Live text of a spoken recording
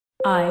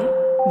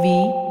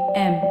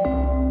IVM.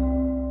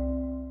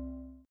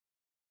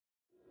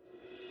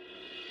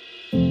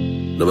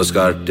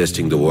 Namaskar,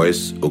 testing the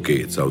voice. Okay,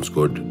 it sounds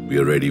good. We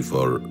are ready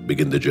for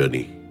Begin the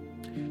Journey.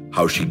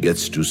 How she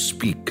gets to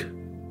speak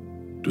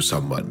to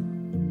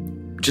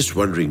someone. Just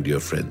wondering, dear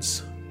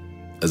friends,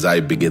 as I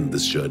begin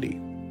this journey,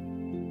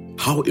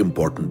 how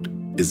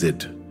important is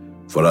it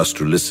for us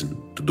to listen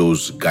to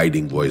those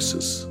guiding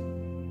voices?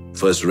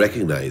 First,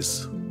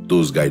 recognize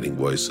those guiding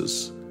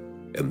voices,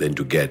 and then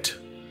to get,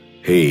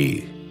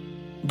 hey,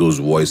 those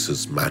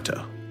voices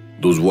matter.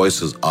 Those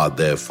voices are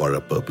there for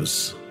a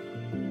purpose.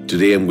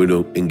 Today I'm going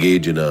to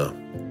engage in a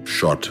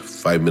short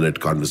 5-minute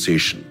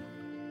conversation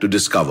to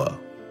discover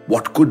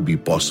what could be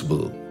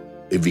possible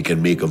if we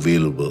can make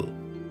available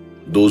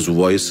those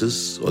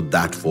voices or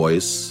that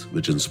voice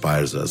which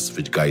inspires us,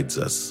 which guides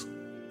us.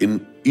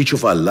 In each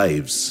of our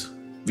lives,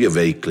 we are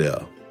very clear.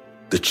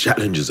 The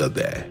challenges are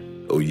there.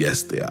 Oh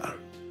yes, they are.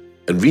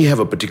 And we have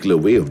a particular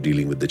way of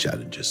dealing with the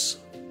challenges.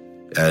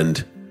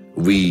 And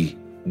we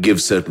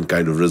give certain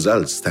kind of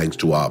results thanks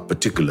to our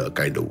particular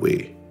kind of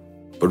way.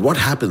 But what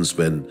happens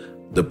when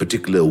the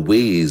particular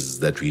ways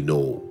that we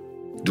know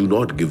do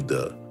not give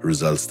the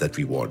results that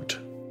we want?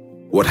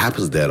 What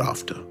happens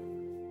thereafter?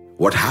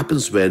 What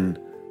happens when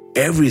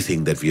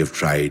everything that we have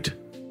tried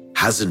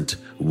hasn't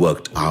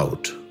worked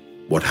out?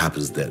 What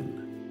happens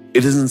then?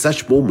 It is in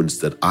such moments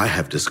that I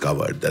have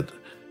discovered that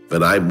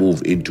when I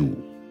move into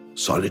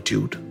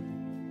solitude,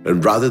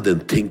 and rather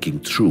than thinking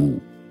through,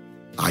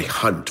 I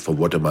hunt for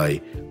what am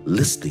I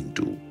listening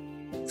to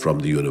from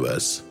the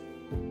universe.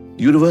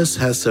 Universe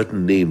has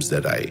certain names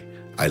that I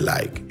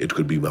like. It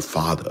could be my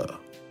father.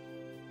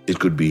 It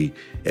could be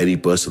any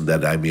person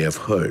that I may have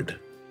heard.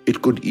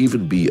 It could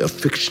even be a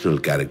fictional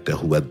character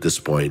who at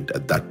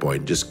that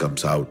point just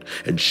comes out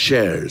and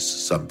shares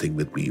something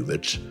with me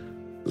which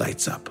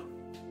lights up.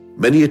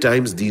 Many a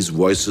times these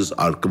voices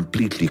are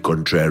completely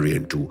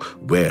contrarian to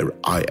where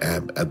I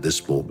am at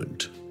this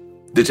moment.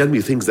 They tell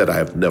me things that I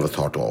have never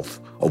thought of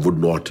or would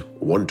not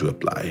want to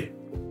apply.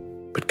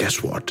 But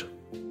guess what?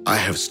 I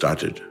have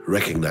started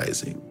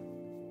recognizing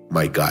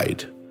my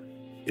guide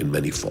in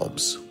many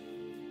forms.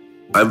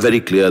 I'm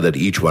very clear that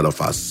each one of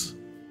us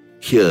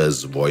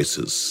hears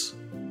voices,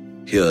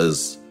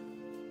 hears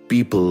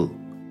people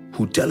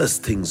who tell us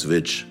things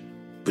which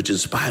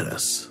inspire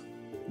us,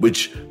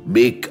 which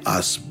make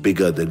us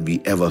bigger than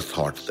we ever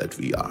thought that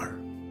we are,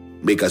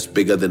 make us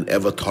bigger than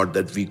ever thought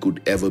that we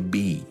could ever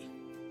be.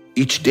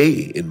 Each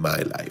day in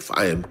my life,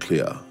 I am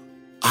clear.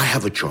 I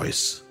have a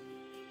choice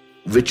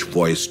which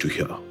voice to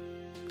hear.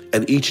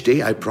 And each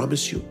day, I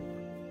promise you,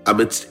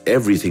 amidst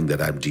everything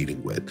that I'm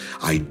dealing with,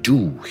 I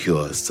do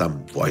hear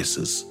some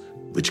voices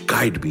which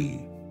guide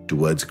me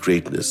towards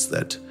greatness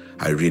that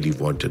I really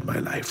want in my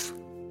life.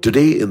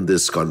 Today in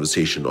this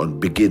conversation on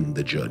Begin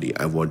the Journey,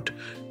 I want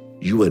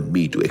you and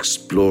me to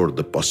explore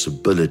the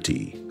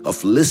possibility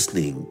of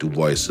listening to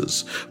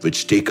voices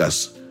which take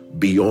us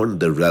beyond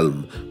the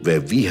realm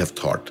where we have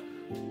thought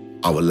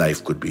our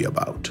life could be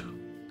about.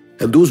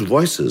 And those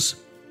voices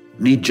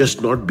need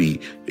just not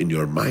be in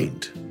your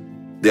mind.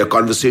 They are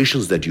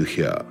conversations that you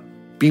hear,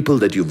 people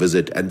that you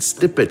visit, and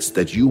snippets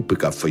that you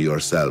pick up for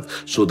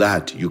yourself so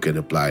that you can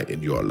apply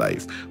in your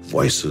life.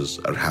 Voices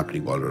are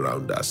happening all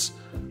around us.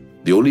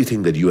 The only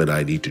thing that you and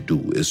I need to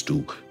do is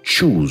to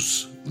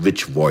choose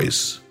which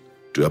voice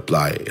to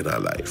apply in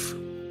our life.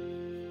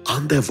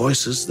 Aren't there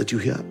voices that you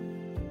hear?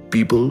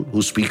 People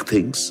who speak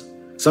things.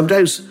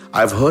 Sometimes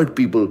I've heard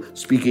people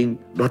speaking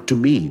not to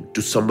me,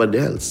 to someone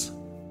else,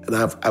 and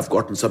I've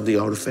gotten something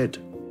out of it.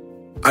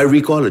 I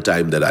recall a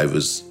time that I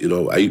was,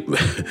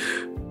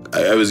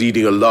 I was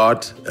eating a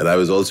lot and I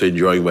was also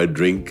enjoying my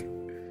drink.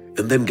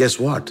 And then guess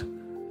what?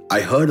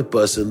 I heard a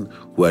person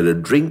who had a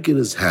drink in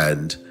his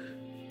hand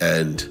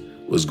and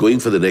was going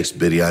for the next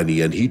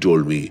biryani, and he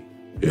told me,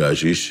 "Hey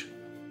Ashish,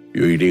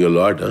 you're eating a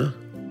lot, huh?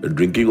 And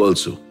drinking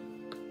also."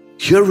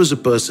 Here was a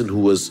person who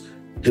was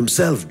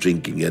himself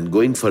drinking and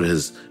going for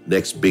his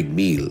next big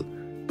meal.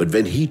 But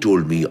when he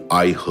told me,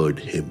 I heard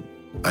him.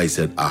 I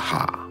said,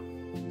 aha,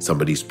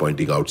 somebody's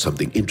pointing out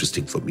something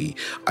interesting for me.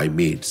 I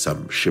made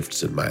some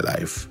shifts in my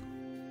life.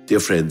 Dear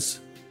friends,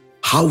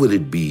 how will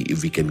it be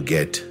if we can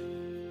get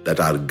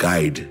that our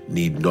guide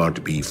need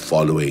not be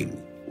following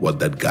what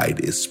that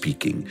guide is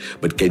speaking,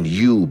 but can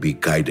you be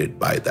guided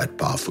by that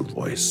powerful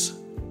voice?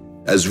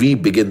 As we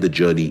begin the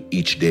journey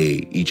each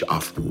day, each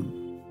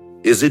afternoon,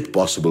 is it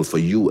possible for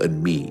you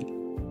and me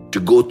to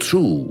go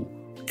through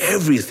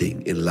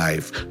everything in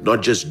life,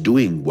 not just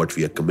doing what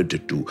we are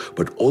committed to,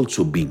 but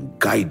also being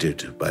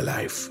guided by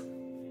life?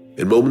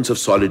 In moments of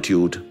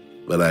solitude,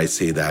 when I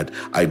say that,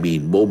 I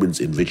mean moments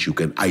in which you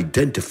can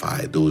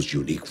identify those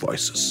unique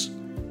voices.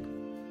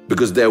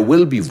 Because there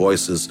will be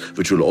voices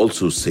which will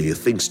also say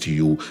things to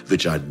you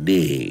which are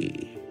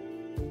nay,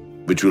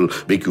 which will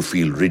make you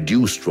feel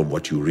reduced from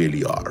what you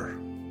really are.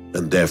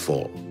 And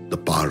therefore, the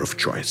power of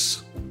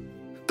choice.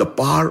 The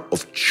power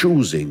of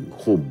choosing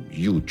whom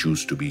you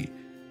choose to be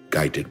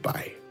guided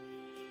by.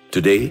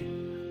 Today,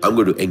 I'm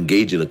going to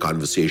engage in a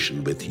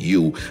conversation with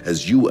you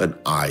as you and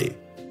I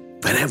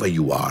wherever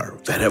you are,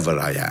 wherever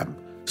I am,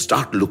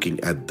 start looking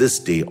at this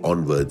day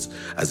onwards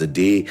as a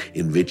day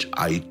in which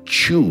I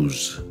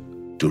choose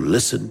to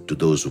listen to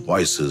those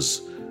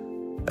voices,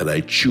 and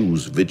I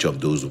choose which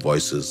of those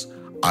voices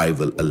I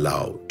will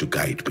allow to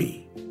guide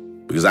me.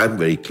 Because I'm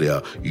very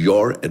clear,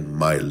 your and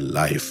my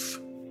life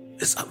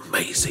is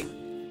amazing.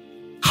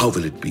 How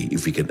will it be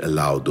if we can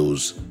allow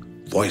those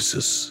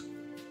voices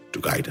to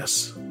guide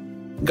us?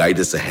 Guide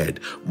us ahead,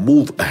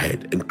 move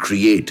ahead, and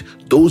create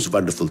those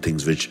wonderful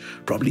things which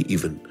probably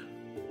even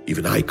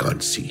I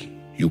can't see,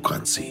 you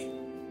can't see.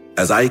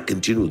 As I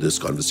continue this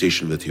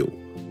conversation with you,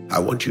 I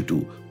want you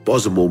to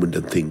pause a moment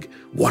and think,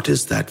 what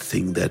is that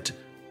thing that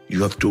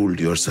you have told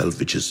yourself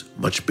which is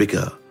much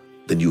bigger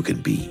than you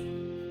can be?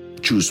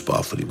 Choose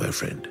powerfully, my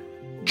friend.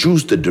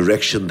 Choose the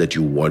direction that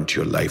you want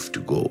your life to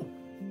go.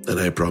 And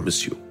I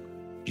promise you,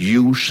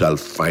 you shall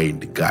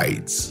find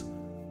guides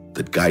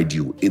that guide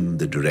you in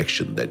the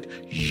direction that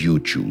you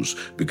choose,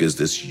 because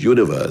this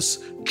universe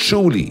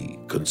truly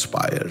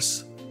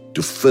conspires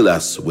to fill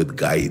us with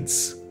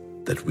guides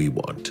that we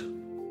want.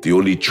 The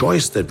only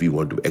choice that we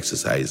want to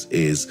exercise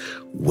is,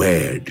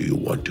 where do you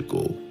want to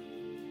go?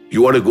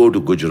 You want to go to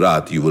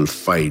Gujarat, you will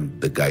find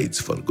the guides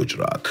for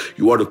Gujarat.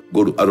 You want to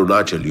go to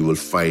Arunachal, you will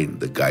find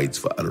the guides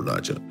for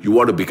Arunachal. You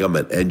want to become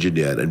an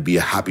engineer and be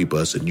a happy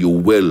person, you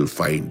will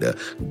find a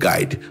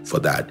guide for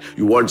that.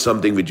 You want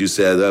something which you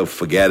say, oh,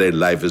 forget it,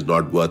 life is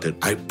not worth it.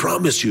 I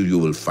promise you, you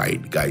will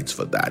find guides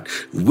for that.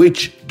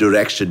 Which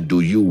direction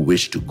do you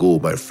wish to go,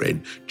 my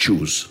friend?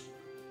 Choose.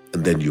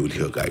 And then you will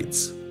hear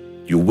guides.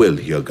 You will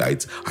hear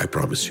guides, I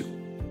promise you.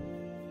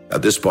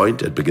 At this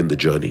point, at Begin the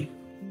Journey,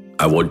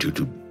 I want you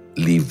to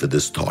leave with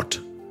this thought.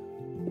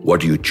 What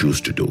do you choose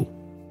to do?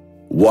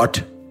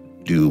 What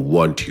do you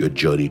want your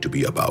journey to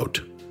be about?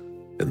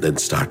 And then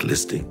start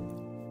listening.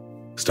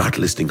 Start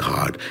listening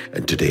hard.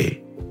 And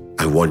today,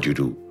 I want you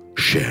to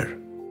share.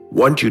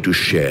 Want you to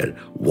share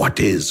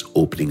what is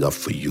opening up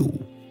for you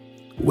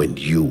when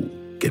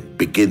you can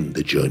begin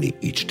the journey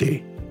each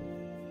day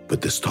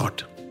with this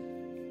thought.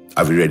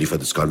 Are we ready for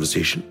this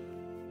conversation?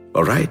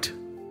 All right.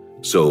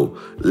 So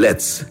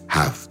let's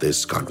have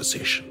this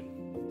conversation.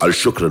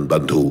 Al-Shukran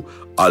Bandhu,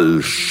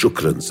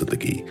 Al-Shukran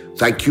Zindagi.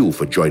 Thank you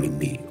for joining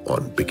me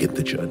on Begin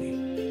the Journey.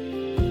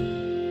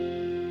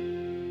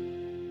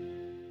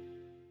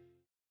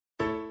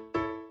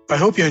 I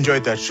hope you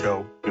enjoyed that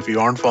show. If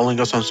you aren't following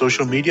us on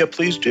social media,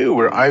 please do.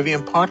 We're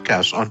IVM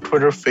Podcast on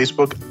Twitter,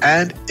 Facebook,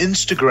 and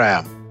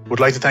Instagram.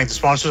 Would like to thank the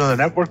sponsors on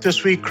the network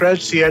this week, Cred,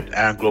 Ciet,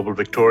 and Global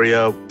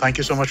Victoria. Thank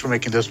you so much for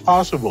making this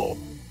possible.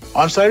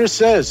 On Cyrus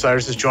Says,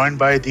 Cyrus is joined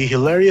by the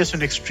hilarious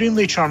and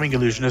extremely charming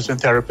illusionist and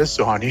therapist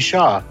Suhani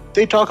Shah.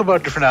 They talk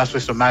about different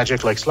aspects of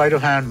magic like sleight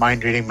of hand,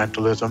 mind reading,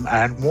 mentalism,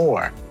 and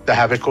more. The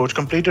Habit Coach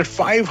completed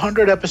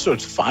 500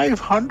 episodes,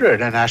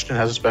 500, and Ashton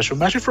has a special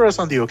message for us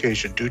on the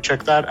occasion. Do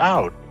check that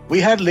out.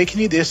 We had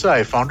Lekini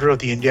Desai, founder of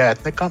the India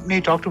Ethnic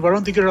Company, talk to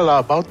Varun Digirala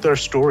about their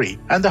story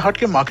and the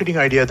Hatke marketing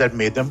idea that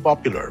made them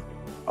popular.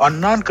 On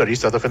Naan Curry,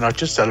 South of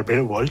Arunachal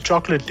celebrated World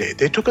Chocolate Day.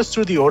 They took us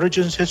through the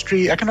origins,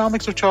 history,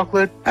 economics of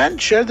chocolate,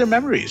 and shared their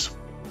memories.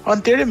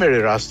 On Tere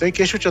Mere Raste,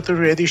 Keshav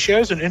Chaturvedi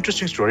shares an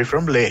interesting story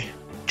from Leh.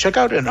 Check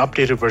out an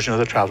updated version of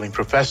the Traveling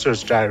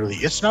Professor's Diary.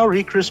 It's now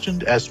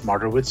rechristened as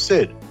Smarter with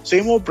Sid.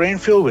 Same old brain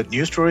filled with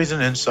new stories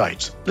and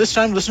insights. This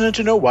time, listen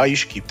to know why you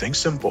should keep things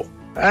simple.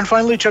 And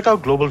finally, check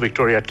out Global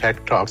Victoria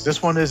Tech Talks.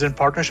 This one is in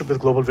partnership with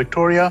Global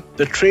Victoria,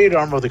 the trade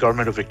arm of the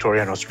Government of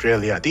Victoria and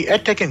Australia. The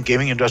edtech and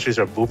gaming industries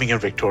are booming in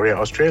Victoria,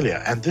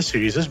 Australia, and this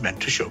series is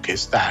meant to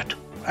showcase that.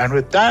 And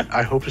with that,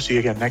 I hope to see you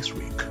again next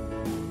week.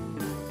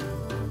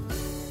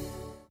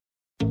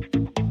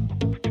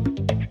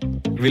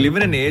 We live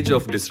in an age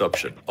of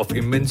disruption, of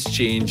immense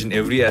change in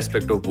every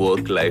aspect of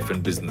work, life,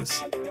 and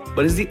business.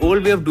 But is the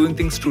old way of doing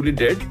things truly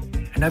dead?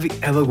 And are we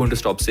ever going to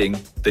stop saying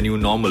the new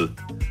normal?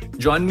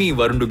 Join me,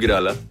 Varun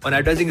Digirala, on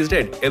Advertising is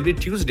Dead every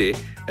Tuesday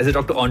as I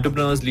talk to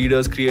entrepreneurs,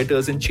 leaders,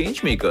 creators, and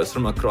change makers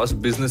from across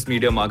business,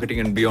 media,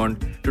 marketing, and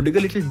beyond to dig a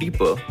little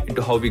deeper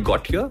into how we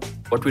got here,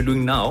 what we're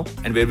doing now,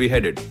 and where we're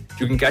headed.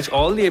 You can catch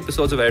all the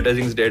episodes of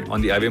Advertising is Dead on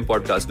the IVM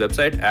Podcast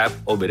website, app,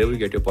 or wherever you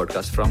get your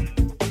podcast from.